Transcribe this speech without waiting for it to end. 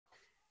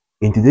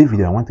In today's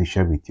video, I want to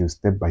share with you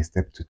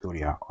step-by-step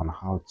tutorial on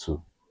how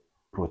to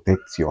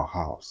protect your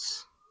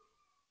house.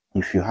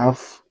 If you have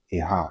a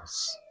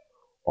house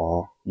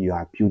or you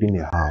are building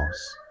a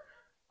house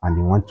and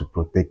you want to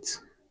protect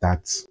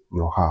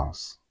your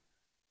house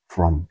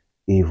from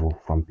evil,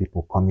 from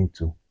people coming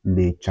to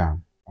lay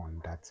charm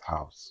on that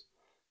house.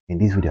 In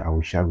this video, I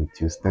will share with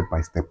you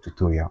step-by-step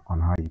tutorial on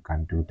how you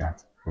can do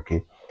that.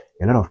 Okay,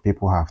 a lot of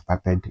people have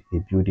started a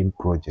building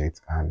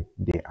project and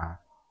they are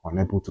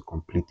unable to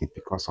complete it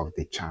because of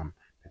the charm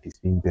that is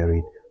being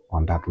buried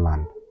on that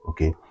land.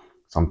 Okay,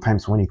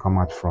 sometimes when you come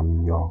out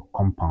from your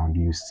compound,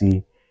 you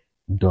see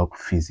dog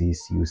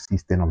feces, you see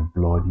stain of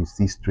blood, you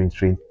see strange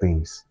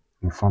things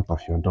in front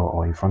of your door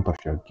or in front of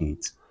your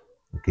gate.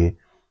 Okay,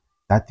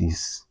 that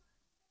is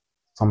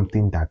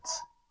something that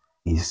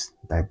is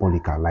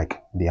diabolical.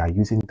 Like they are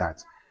using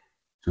that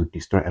to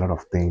destroy a lot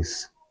of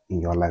things in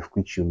your life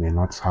which you may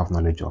not have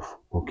knowledge of.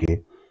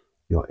 Okay,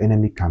 your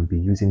enemy can be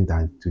using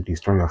that to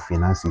destroy your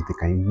finances. They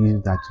can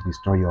use that to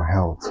destroy your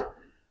health.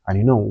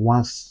 And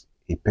once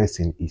a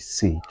person is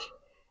sick,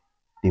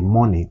 the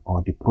money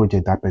or the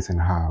project that person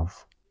have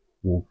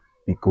will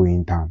be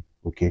going down.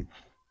 Okay,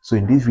 so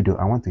in this video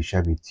I want to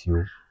share with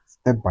you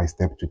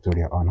step-by-step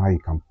tutorial on how you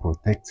can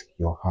protect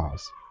your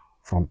house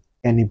from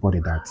anybody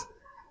that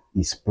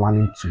is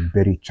planning to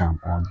bury charm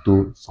or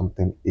do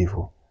something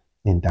evil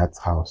in that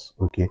house.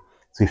 Okay,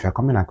 so if you're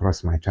coming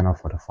across my channel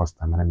for the first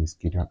time, my name is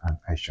Gideon and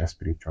I share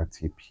spiritual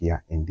tip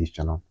here in this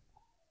channel.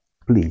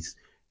 Please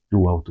do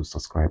well to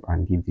subscribe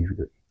and give the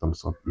video a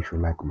thumbs up if you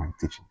like my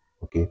teaching.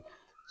 Okay,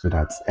 so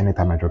that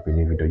anytime I drop a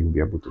new video you'll be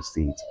able to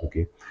see it.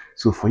 Okay,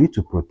 so for you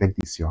to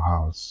protect your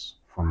house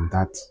from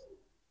that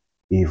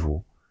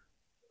evil,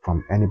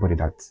 from anybody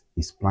that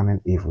is planning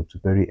evil to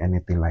bury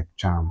anything like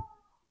charm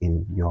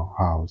in your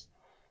house,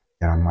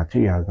 there are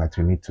materials that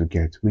you need to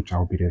get, which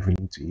I'll be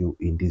revealing to you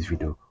in this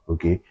video.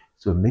 Okay,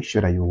 so make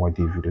sure that you watch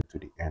the video to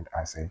the end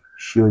as I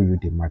show you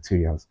the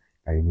materials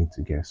that you need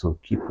to get. So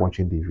keep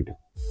watching the video.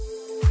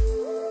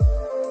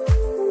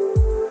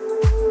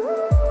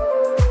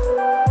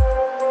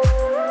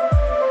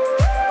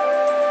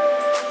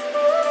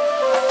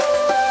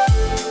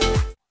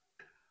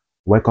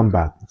 Welcome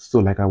back. So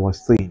like I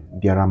was saying,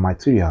 there are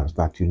materials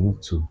that you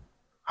need to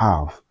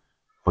have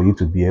for you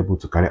to be able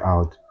to carry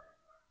out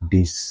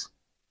this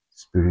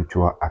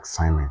spiritual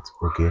assignment.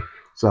 Okay,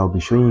 so I'll be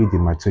showing you the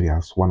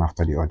materials one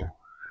after the other.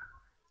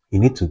 You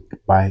need to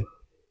buy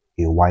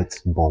a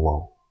white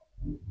bowel.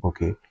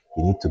 Okay,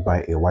 you need to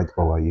buy a white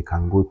bowel. You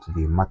can go to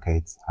the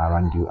market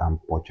around you and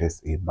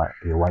purchase a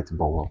white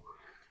bowel.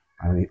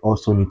 And you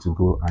also need to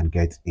go and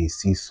get a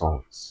sea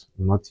salt,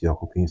 not your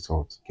cooking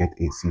salt. Get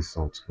a sea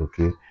salt.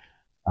 Okay,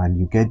 and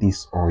you get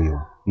this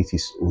oil. This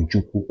is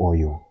ojuku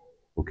oil.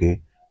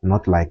 Okay,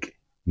 not like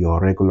your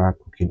regular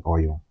cooking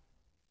oil.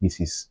 This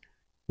is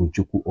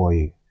ojuku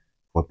oil.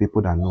 For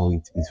people that know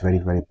it, it's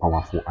very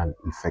powerful and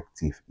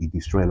effective. It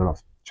destroys a lot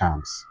of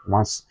charms.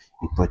 Once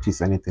it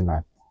touches anything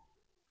that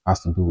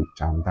has to do with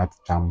charm, that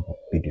charm will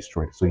be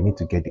destroyed. So you need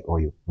to get the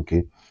oil.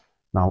 Okay,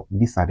 now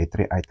these are the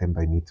 3 items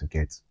that you need to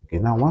get. Okay,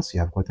 now once you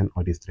have gotten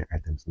all these 3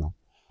 items, now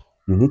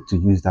you need to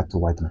use that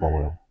white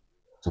bowl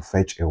to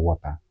fetch a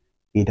water,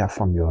 either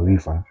from your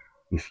river.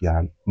 If you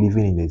are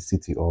living in a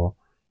city or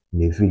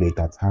in a village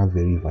that have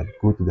a river,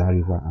 go to that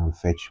river and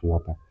fetch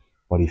water.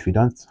 But if you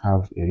don't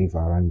have a river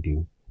around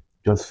you,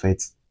 just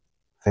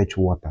fetch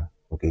water.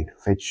 Okay,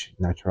 fetch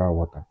natural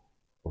water.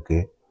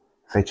 Okay,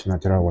 fetch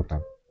natural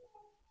water.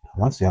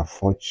 Once you have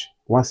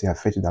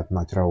fetched that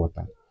natural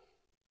water,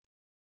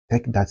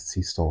 take that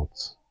sea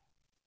salt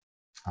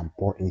and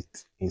pour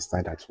it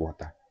inside that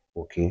water.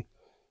 Okay,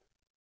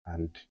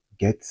 and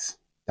get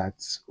that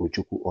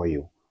ojuku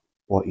oil,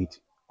 pour it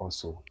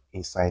also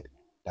inside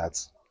that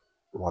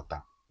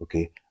water.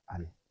 Okay,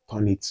 and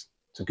turn it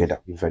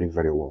together very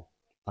well.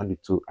 Turn the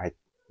two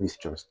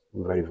mixtures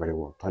very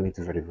well. Turn it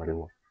very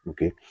well.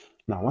 Okay,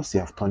 now once you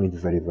have turned it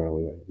very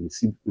well,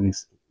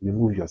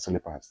 remove your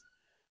slippers.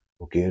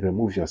 Okay,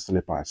 remove your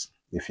slippers.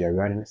 If you are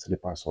wearing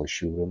slippers or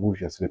shoe,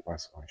 remove your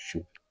slippers or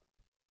shoe.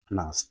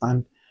 Now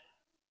stand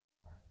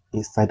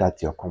inside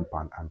at your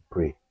compound and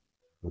pray.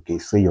 Okay,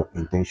 say your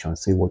intention,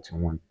 say what you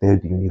want, tell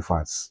the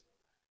universe,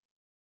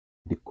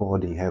 the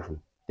God in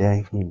heaven,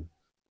 tell him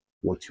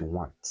what you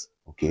want.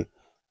 Okay,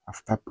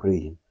 after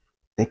praying,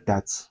 take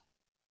that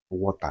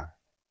water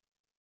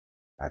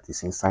that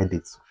is inside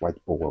its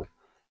white bowl,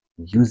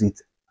 use it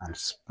and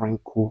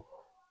sprinkle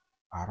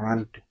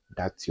around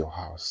that your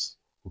house.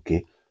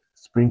 Okay,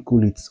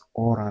 sprinkle it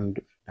all around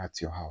that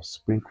your house,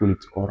 sprinkle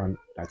it all around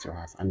that your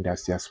house. And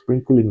as you are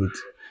sprinkling it,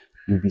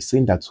 you'll be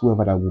saying that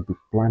whoever that will be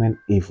planning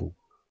evil,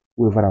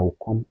 whoever that will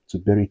come to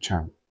bury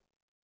charm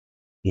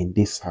in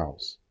this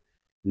house,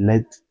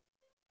 let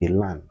the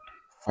land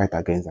fight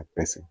against that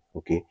person.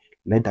 Okay,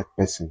 let that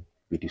person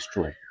be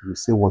destroyed. You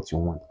say what you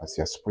want as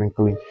you're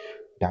sprinkling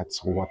that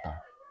water.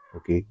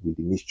 Okay, with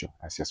the mixture,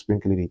 as you're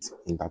sprinkling it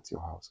in that your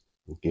house.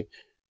 Okay,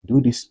 do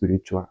this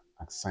spiritual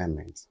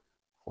assignment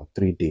for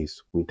 3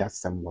 days with that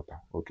same water.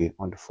 Okay,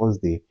 on the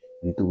first day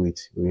you do it,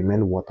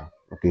 remain water.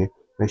 Okay,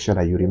 Make sure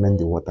that you remain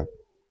the water.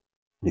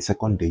 The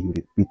second day you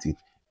repeat it.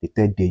 The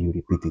third day you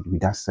repeat it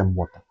with that same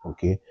water.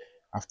 Okay.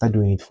 After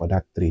doing it for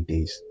that 3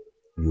 days,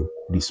 you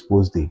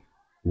dispose the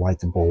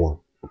white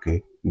bowel.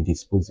 Okay. You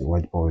dispose the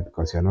white bowel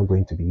because you're not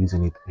going to be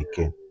using it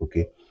again.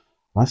 Okay.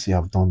 Once you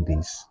have done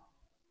this,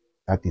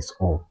 that is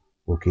all.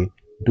 Okay.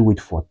 Do it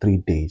for 3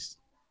 days.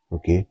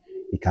 Okay.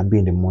 It can be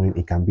in the morning,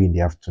 it can be in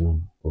the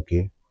afternoon.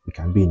 Okay. It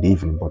can be in the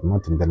evening, but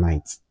not in the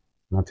night.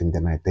 Not in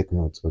the night. Take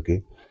notes.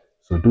 Okay.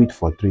 So do it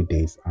for 3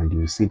 days, and you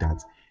will see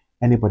that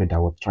anybody that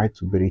will try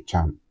to bury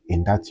charm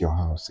in that your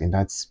house, in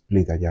that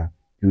place that you're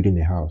building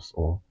a house,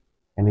 or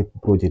any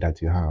project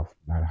that you have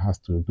that has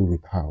to do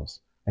with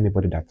house,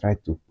 anybody that tries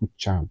to put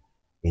charm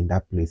in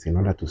that place in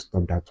order to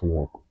stop that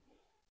work,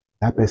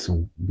 that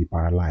person will be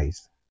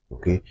paralyzed.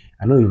 Okay.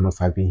 I know you must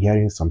have been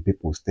hearing some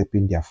people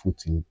stepping their foot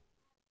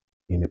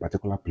in a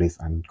particular place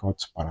and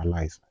got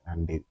paralyzed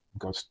and they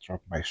got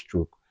struck by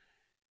stroke.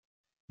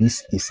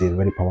 This is a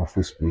very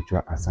powerful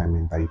spiritual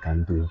assignment that you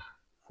can do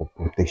for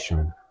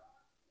protection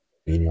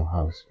in your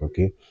house.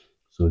 Okay.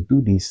 So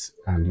do this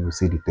and you will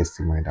see the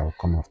testimony that will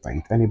come after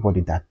it.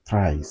 Anybody that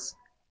tries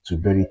to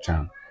bury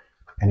charm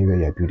anywhere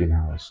you're building a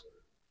house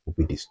will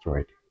be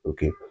destroyed.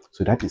 Okay.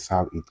 So that is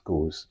how it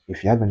goes.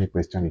 If you have any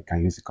question, you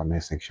can use the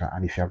comment section.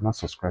 And if you have not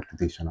subscribed to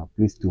this channel,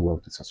 please do well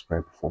to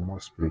subscribe for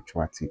more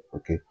spiritual tips.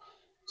 Okay.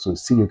 So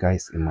see you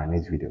guys in my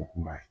next video.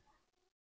 Bye.